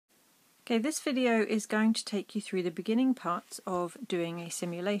Okay, this video is going to take you through the beginning parts of doing a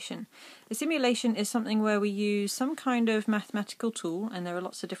simulation. A simulation is something where we use some kind of mathematical tool, and there are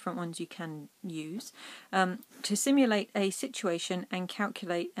lots of different ones you can use, to simulate a situation and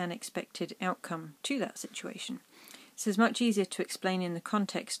calculate an expected outcome to that situation. This is much easier to explain in the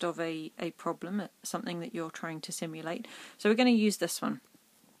context of a problem, something that you're trying to simulate. So we're going to use this one.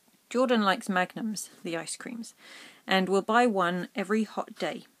 Jordan likes Magnums, the ice creams, and will buy one every hot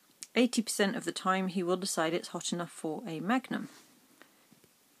day. 80% of the time he will decide it's hot enough for a Magnum.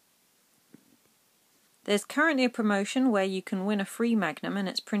 There's currently a promotion where you can win a free Magnum and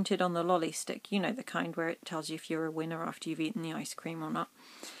it's printed on the lolly stick. You know, the kind where it tells you if you're a winner after you've eaten the ice cream or not.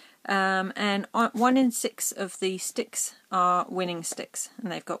 And 1 in 6 of the sticks are winning sticks and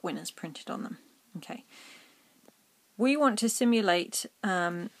they've got winners printed on them. Okay. We want to simulate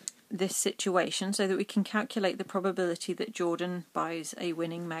this situation so that we can calculate the probability that Jordan buys a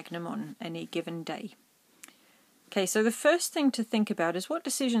winning Magnum on any given day. Okay, so the first thing to think about is what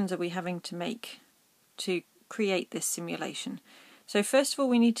decisions are we having to make to create this simulation. So first of all,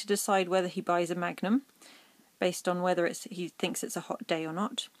 we need to decide whether he buys a Magnum based on whether he thinks it's a hot day or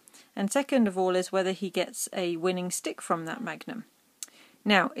not. And second of all is whether he gets a winning stick from that Magnum.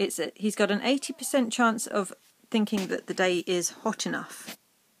 Now, he's got an 80% chance of thinking that the day is hot enough.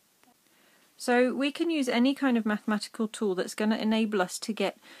 So we can use any kind of mathematical tool that's going to enable us to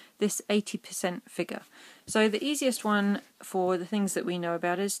get this 80% figure. So the easiest one for the things that we know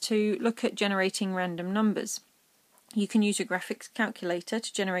about is to look at generating random numbers. You can use your graphics calculator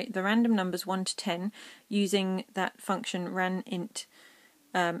to generate the random numbers 1 to 10 using that function ranint,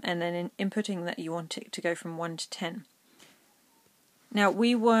 and then inputting that you want it to go from 1 to 10. Now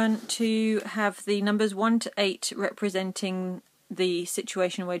we want to have the numbers 1 to 8 representing the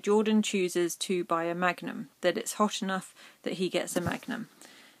situation where Jordan chooses to buy a Magnum, that it's hot enough that he gets a Magnum.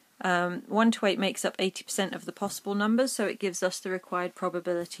 1 to 8 makes up 80% of the possible numbers, so it gives us the required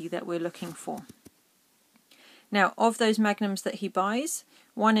probability that we're looking for. Now, of those Magnums that he buys,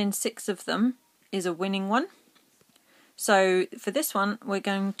 1 in 6 of them is a winning one. So for this one, we're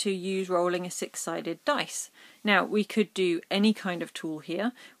going to use rolling a 6-sided dice. Now, we could do any kind of tool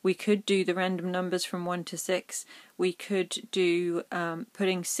here. We could do the random numbers from 1 to 6. We could do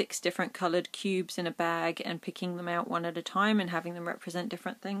putting 6 different coloured cubes in a bag and picking them out one at a time and having them represent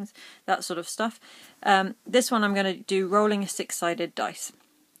different things, that sort of stuff. This one I'm going to do rolling a 6-sided dice.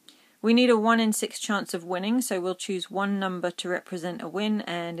 We need a 1 in 6 chance of winning, so we'll choose one number to represent a win,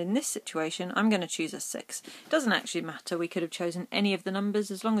 and in this situation I'm going to choose a 6. It doesn't actually matter, we could have chosen any of the numbers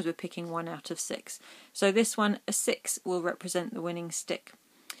as long as we're picking 1 out of 6. So this one, a 6, will represent the winning stick.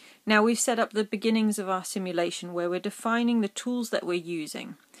 Now we've set up the beginnings of our simulation where we're defining the tools that we're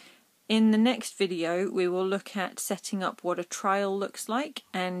using. In the next video we will look at setting up what a trial looks like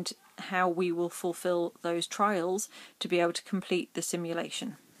and how we will fulfill those trials to be able to complete the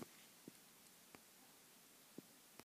simulation.